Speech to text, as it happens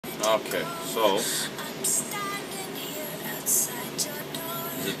Okay, so is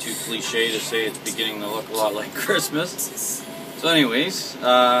it too cliche to say it's beginning to look a lot like Christmas? So anyways,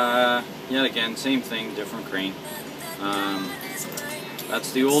 yet again, same thing, different crane.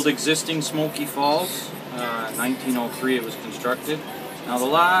 That's the old existing Smoky Falls. 1903 it was constructed. Now the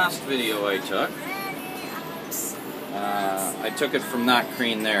last video I took it from that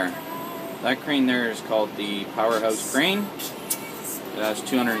crane there. That crane there is called the Powerhouse Crane. It has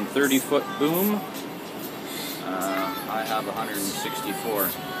 230 foot boom. I have 164.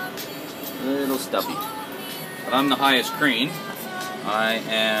 A little stubby. But I'm the highest crane. I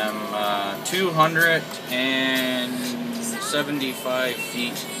am 275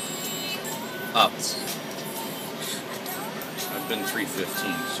 feet up. I've been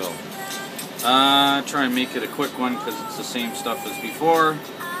 315, so try and make it a quick one because it's the same stuff as before.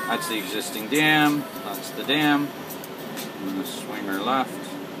 That's the existing dam. That's the dam. I'm going to swing her left.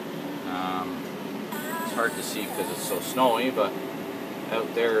 It's hard to see because it's so snowy, but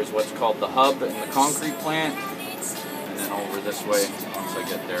out there is what's called the hub in the concrete plant. And then over this way, once I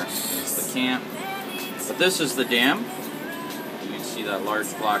get there, is the camp. But this is the dam. You can see that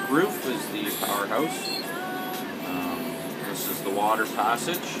large black roof is the powerhouse. This is the water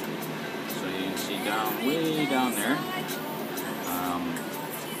passage. So you can see down, way down there.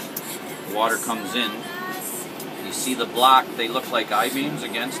 The water comes in. You see the black, they look like I-beams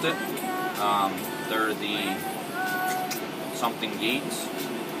against it. They're the something gates. I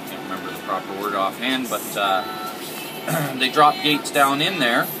can't remember the proper word offhand, but they drop gates down in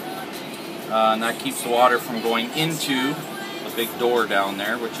there, and that keeps the water from going into the big door down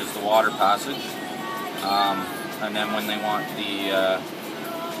there, which is the water passage. And then when they want the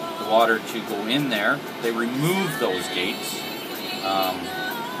water to go in there, they remove those gates.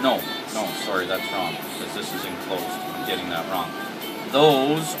 No, sorry, that's wrong, because this is enclosed. I'm getting that wrong.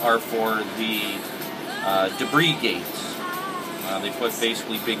 Those are for the debris gates. They put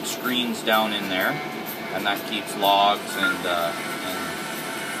basically big screens down in there, and that keeps logs and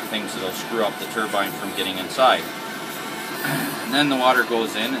things that'll screw up the turbine from getting inside. And then the water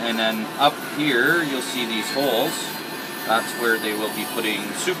goes in, and then up here you'll see these holes. That's where they will be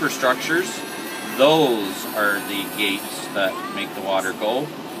putting superstructures. Those are the gates that make the water go.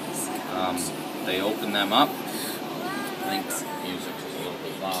 They open them up. I think that music is a little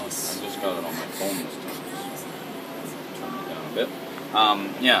bit loud. I just got it on my phone this time. Turn it down a bit.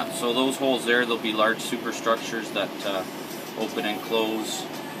 Yeah, so those holes there, there'll be large superstructures that open and close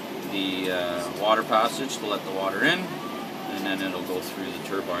the water passage to let the water in, and then it'll go through the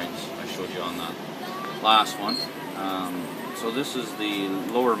turbines. I showed you on that last one. So this is the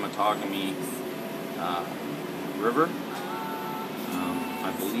Lower Matagami River.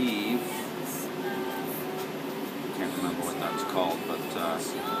 I believe, I can't remember what that's called, but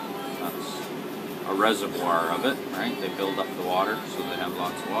that's a reservoir of it, right? They build up the water, so they have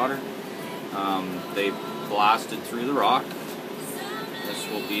lots of water. They blasted through the rock. This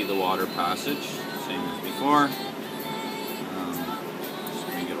will be the water passage, same as before. Just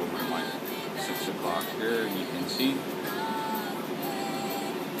let me get over to my 6 o'clock here, and you can see.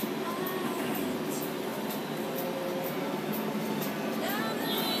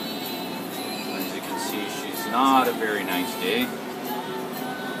 She's not a very nice day.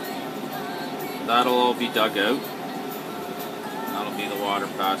 That'll all be dug out. That'll be the water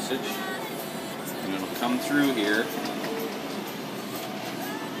passage. And it'll come through here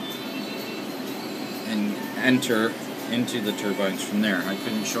and enter into the turbines from there. I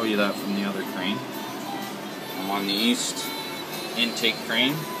couldn't show you that from the other crane. I'm on the east intake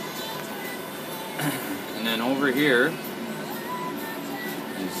crane. And then over here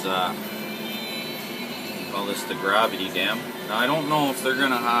is call this the gravity dam. Now I don't know if they're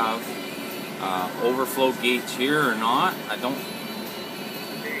going to have overflow gates here or not. I don't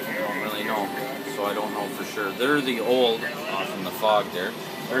really know, so I don't know for sure. They're the old, from the fog there,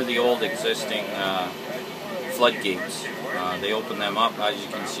 they're the old existing floodgates. They open them up, as you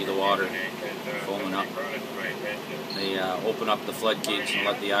can see the water foaming up. They open up the floodgates and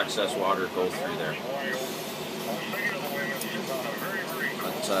let the excess water go through there.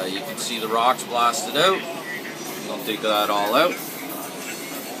 But you can see the rocks blasted out. Don't dig that all out.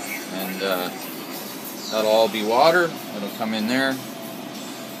 And that'll all be water. It'll come in there.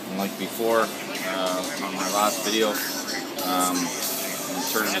 And like before, on my last video,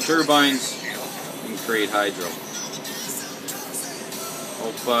 turn the turbines and create hydro.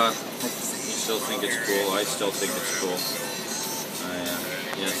 Hope you still think it's cool. I still think it's cool.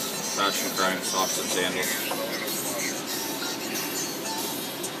 Yes, Passion Crime, Softs and Sandals.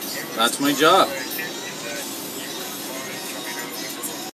 That's my job.